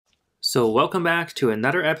So welcome back to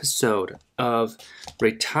another episode of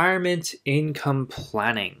retirement income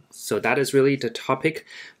planning. So that is really the topic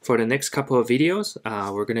for the next couple of videos.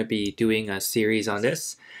 We're going to be doing a series on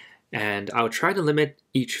this, and I'll try to limit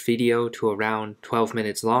each video to around 12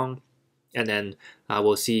 minutes long, and then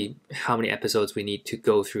we'll see how many episodes we need to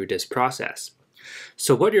go through this process.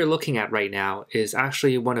 So what you're looking at right now is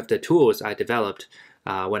actually one of the tools I developed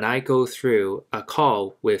when I go through a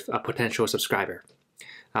call with a potential subscriber.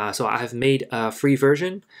 So I've made a free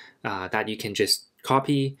version that you can just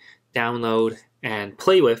copy, download, and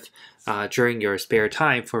play with during your spare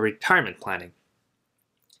time for retirement planning.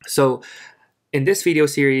 So in this video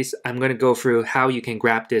series, I'm going to go through how you can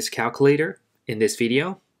grab this calculator in this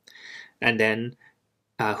video, and then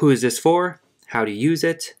who is this for, how to use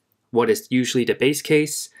it, what is usually the base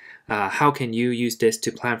case, how can you use this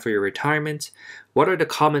to plan for your retirement, what are the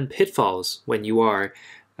common pitfalls when you are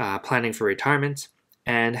planning for retirement,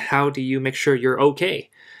 and how do you make sure you're okay?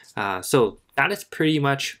 So that is pretty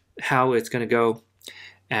much how it's going to go,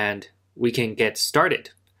 and we can get started.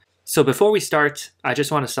 So before we start, I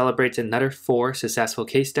just want to celebrate another 4 successful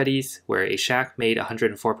case studies where Ishak made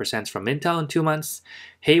 104% from Intel in 2 months,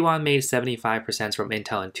 Haywan made 75% from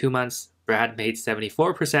Intel in 2 months, Brad made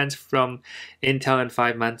 74% from Intel in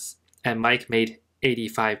 5 months, and Mike made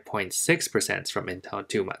 85.6% from Intel in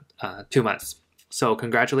 2 months. So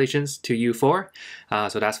congratulations to you 4.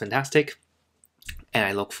 So that's fantastic. And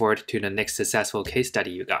I look forward to the next successful case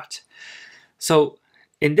study you got. So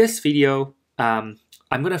in this video, I'm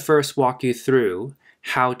going to first walk you through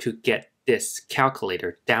how to get this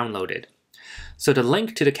calculator downloaded. So the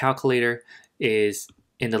link to the calculator is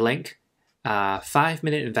in the link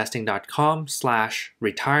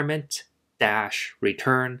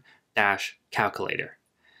 5minuteinvesting.com/retirement-return-calculator.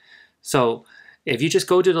 So if you just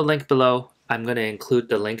go to the link below, I'm going to include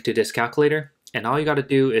the link to this calculator, and all you got to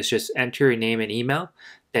do is just enter your name and email,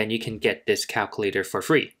 then you can get this calculator for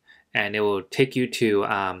free, and it will take you to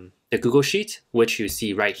the Google Sheet, which you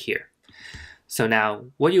see right here. So now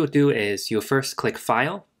what you'll do is you'll first click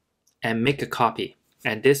File and make a copy,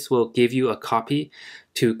 and this will give you a copy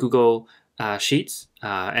to Google Sheets,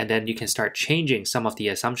 and then you can start changing some of the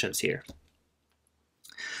assumptions here.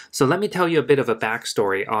 So let me tell you a bit of a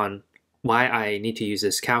backstory on why I need to use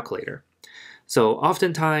this calculator. So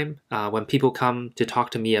oftentimes, when people come to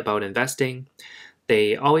talk to me about investing,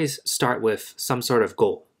 they always start with some sort of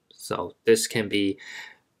goal. So this can be,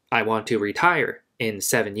 I want to retire in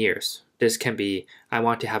 7 years. This can be, I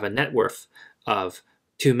want to have a net worth of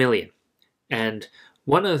 2 million. And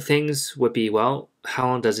one of the things would be, well, how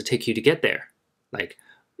long does it take you to get there? Like,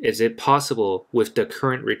 is it possible with the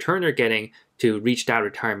current return you're getting to reach that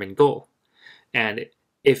retirement goal? And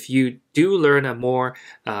if you do learn a more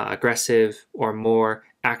aggressive or more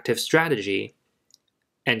active strategy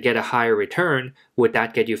and get a higher return, would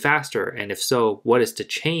that get you faster? And if so, what is the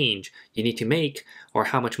change you need to make, or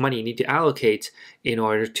how much money you need to allocate in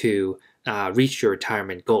order to reach your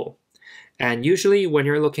retirement goal? And usually when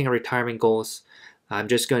you're looking at retirement goals, I'm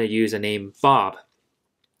just going to use the name Bob.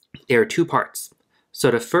 There are 2 parts.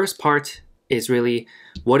 So the first part is really,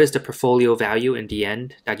 what is the portfolio value in the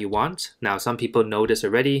end that you want? Now, some people know this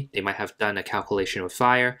already. They might have done a calculation with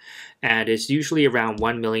Fire, and it's usually around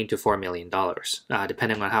 $1 million to $4 million,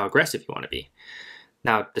 depending on how aggressive you want to be.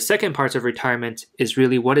 Now, the second part of retirement is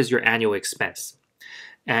really, what is your annual expense?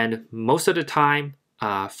 And most of the time,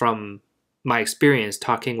 from my experience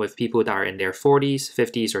talking with people that are in their 40s,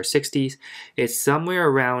 50s, or 60s, it's somewhere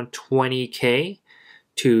around 20K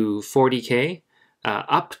to 40K.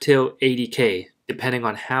 Up till 80K, depending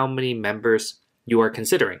on how many members you are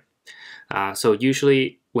considering. So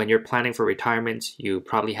usually when you're planning for retirement, you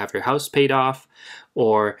probably have your house paid off,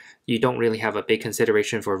 or you don't really have a big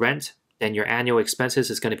consideration for rent, then your annual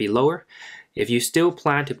expenses is going to be lower. If you still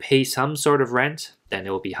plan to pay some sort of rent, then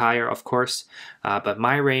it will be higher, of course. But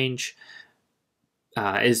my range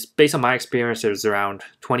is, based on my experience, is around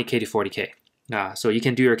 20K to 40K. So you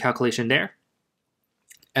can do your calculation there.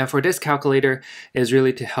 And for this calculator is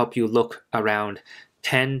really to help you look around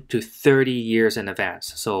 10 to 30 years in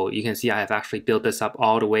advance. So you can see I have actually built this up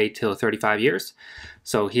all the way till 35 years.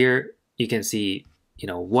 So here you can see,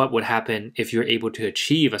 what would happen if you're able to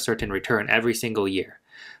achieve a certain return every single year.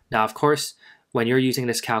 Now, of course, when you're using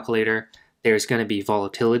this calculator, there's going to be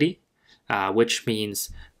volatility, which means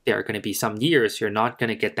there are going to be some years you're not going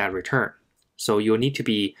to get that return. So you'll need to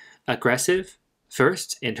be aggressive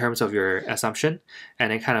first in terms of your assumption,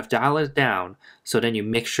 and then kind of dial it down so then you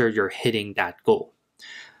make sure you're hitting that goal.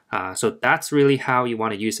 So that's really how you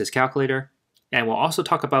want to use this calculator. And we'll also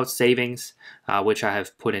talk about savings, which I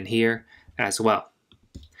have put in here as well.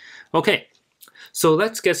 Okay, So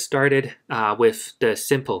let's get started with the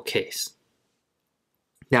simple case.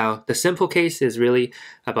 Now, the simple case is really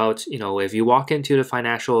about, if you walk into the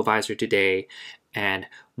financial advisor today and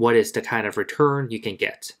what is the kind of return you can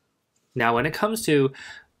get. Now, when it comes to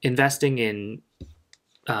investing in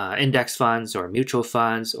index funds or mutual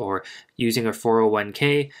funds or using a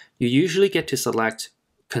 401k, you usually get to select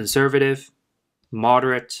conservative,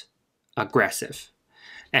 moderate, aggressive.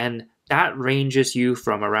 And that ranges you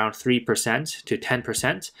from around 3% to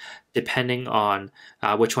 10%, depending on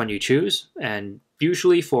which one you choose. And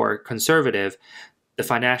usually for conservative, the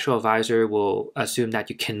financial advisor will assume that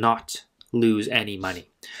you cannot lose any money.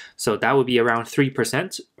 So that would be around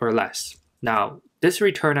 3% or less. Now, this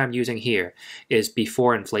return I'm using here is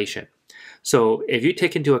before inflation. So if you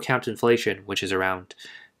take into account inflation, which is around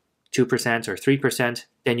 2% or 3%,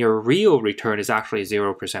 then your real return is actually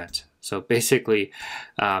 0%. So basically,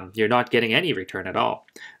 you're not getting any return at all.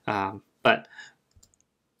 But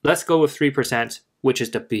let's go with 3%, which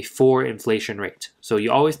is the before inflation rate. So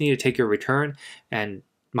you always need to take your return and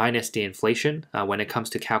minus the inflation when it comes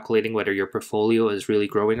to calculating whether your portfolio is really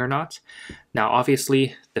growing or not. Now,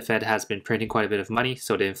 obviously, the Fed has been printing quite a bit of money,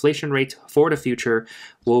 so the inflation rate for the future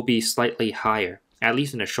will be slightly higher, at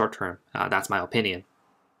least in the short term. That's my opinion.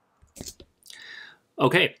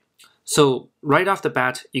 Okay, so right off the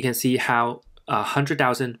bat, you can see how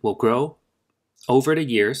 100,000 will grow over the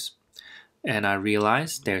years. And I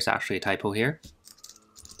realized there's actually a typo here.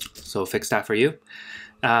 So fix that for you.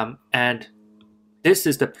 And this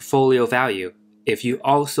is the portfolio value if you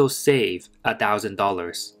also save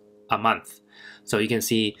 $1,000 a month. So you can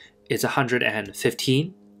see it's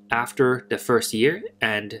 115 after the first year.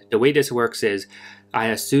 And the way this works is I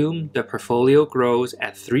assume the portfolio grows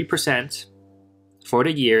at 3% for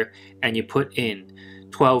the year, and you put in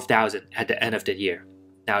 12,000 at the end of the year.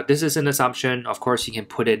 Now, this is an assumption. Of course, you can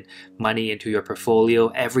put in money into your portfolio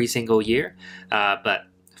every single year, but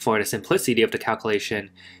for the simplicity of the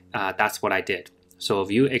calculation, that's what I did. So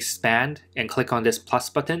if you expand and click on this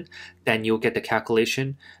plus button, then you'll get the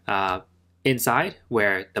calculation inside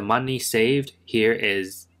where the money saved here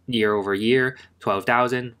is year over year,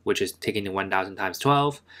 12,000, which is taking the 1,000 times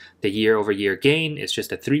 12. The year over year gain is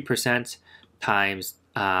just a 3% times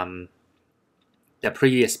the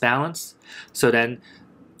previous balance. So then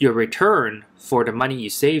your return for the money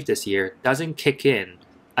you saved this year doesn't kick in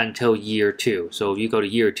until year 2. So if you go to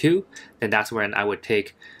year 2, then that's when I would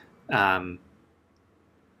take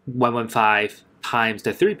 115 times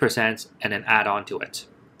the 3% and then add on to it.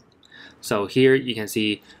 So here you can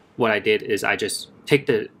see what I did is I just take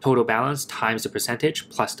the total balance times the percentage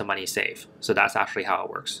plus the money saved. So that's actually how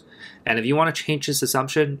it works. And if you want to change this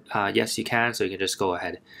assumption, yes, you can. So you can just go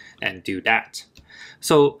ahead and do that.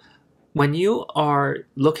 So when you are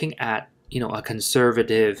looking at a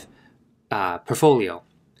conservative portfolio,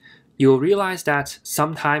 you'll realize that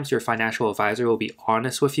sometimes your financial advisor will be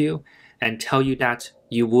honest with you and tell you that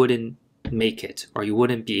you wouldn't make it or you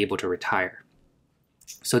wouldn't be able to retire.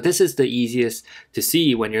 So this is the easiest to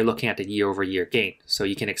see when you're looking at the year over year gain. So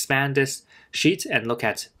you can expand this sheet and look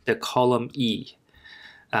at the column E.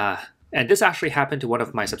 And this actually happened to one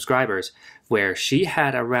of my subscribers where she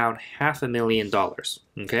had around $500,000,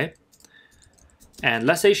 okay? And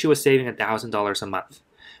let's say she was saving $1,000 a month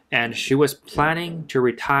and she was planning to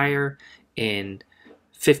retire in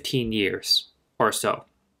 15 years or so.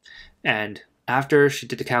 And after she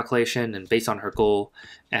did the calculation and based on her goal,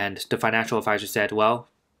 and the financial advisor said, well,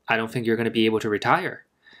 I don't think you're going to be able to retire.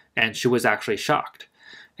 And she was actually shocked.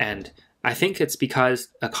 And I think it's because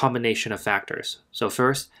a combination of factors. So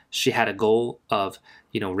first, she had a goal of,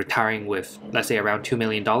 retiring with, let's say, around $2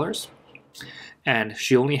 million. And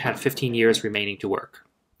she only had 15 years remaining to work.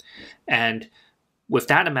 And with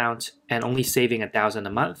that amount and only saving $1,000 a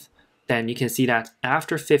month, then you can see that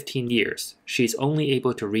after 15 years, she's only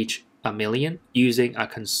able to reach $1 million using a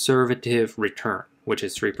conservative return, which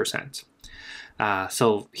is 3%.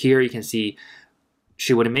 So here you can see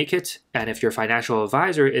she wouldn't make it. And if your financial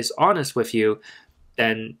advisor is honest with you,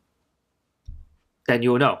 then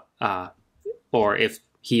you'll know. Or if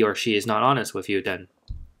he or she is not honest with you, then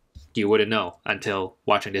you wouldn't know until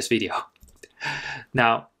watching this video.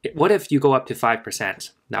 Now, what if you go up to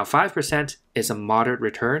 5%? Now, 5% is a moderate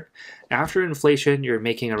return. After inflation, you're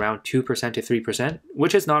making around 2% to 3%,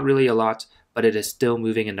 which is not really a lot, but it is still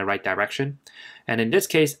moving in the right direction. And in this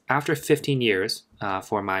case, after 15 years,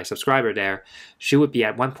 for my subscriber there, she would be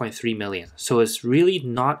at 1.3 million. So it's really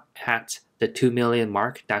not at the 2 million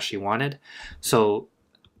mark that she wanted. So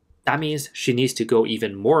that means she needs to go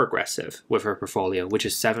even more aggressive with her portfolio, which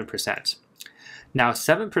is 7%. Now,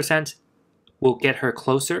 7% will get her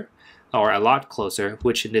closer, or a lot closer,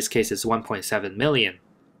 which in this case is 1.7 million.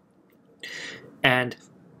 And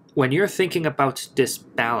when you're thinking about this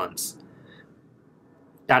balance,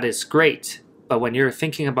 that is great. But when you're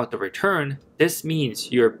thinking about the return, this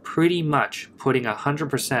means you're pretty much putting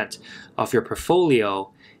 100% of your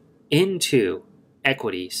portfolio into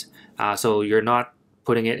equities. So you're not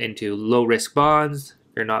putting it into low-risk bonds.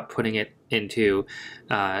 You're not putting it into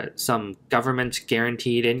some government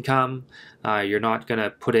guaranteed income. You're not going to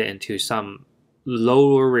put it into some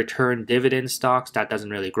lower return dividend stocks that doesn't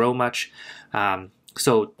really grow much.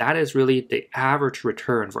 So that is really the average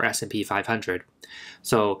return for S&P 500.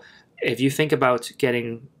 So if you think about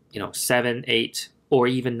getting 7, 8, or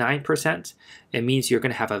even 9%, it means you're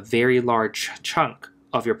going to have a very large chunk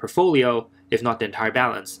of your portfolio, if not the entire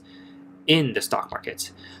balance, in the stock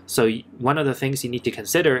market. So one of the things you need to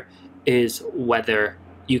consider is whether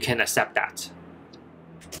you can accept that.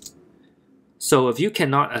 So if you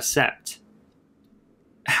cannot accept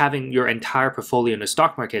having your entire portfolio in the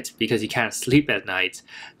stock market because you can't sleep at night,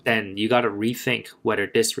 then you got to rethink whether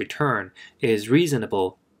this return is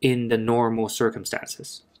reasonable in the normal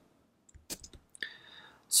circumstances.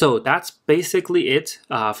 So that's basically it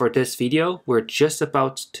for this video. We're just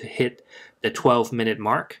about to hit the 12-minute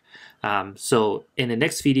mark. So in the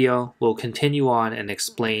next video, we'll continue on and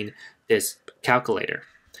explain this calculator.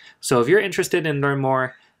 So if you're interested in learning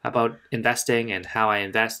more about investing and how I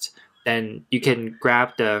invest, then you can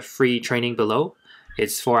grab the free training below.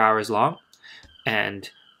 It's 4 hours long, and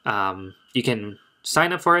you can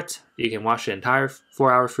sign up for it. You can watch the entire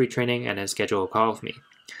 4-hour free training and then schedule a call with me.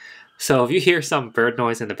 So if you hear some bird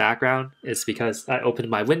noise in the background, it's because I opened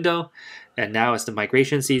my window and now it's the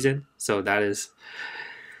migration season. So that is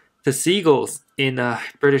the seagulls in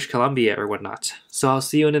British Columbia or whatnot. So I'll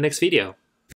see you in the next video.